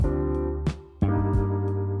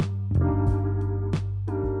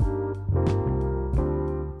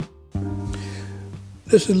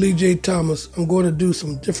This is Lee J. Thomas. I'm going to do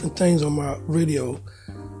some different things on my radio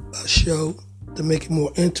show to make it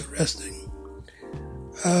more interesting.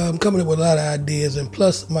 I'm coming up with a lot of ideas, and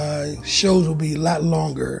plus my shows will be a lot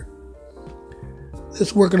longer.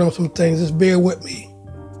 Just working on some things. Just bear with me.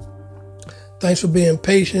 Thanks for being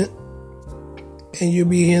patient. And you'll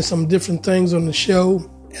be hearing some different things on the show,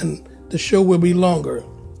 and the show will be longer.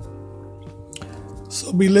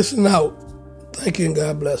 So be listening out. Thank you, and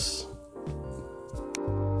God bless.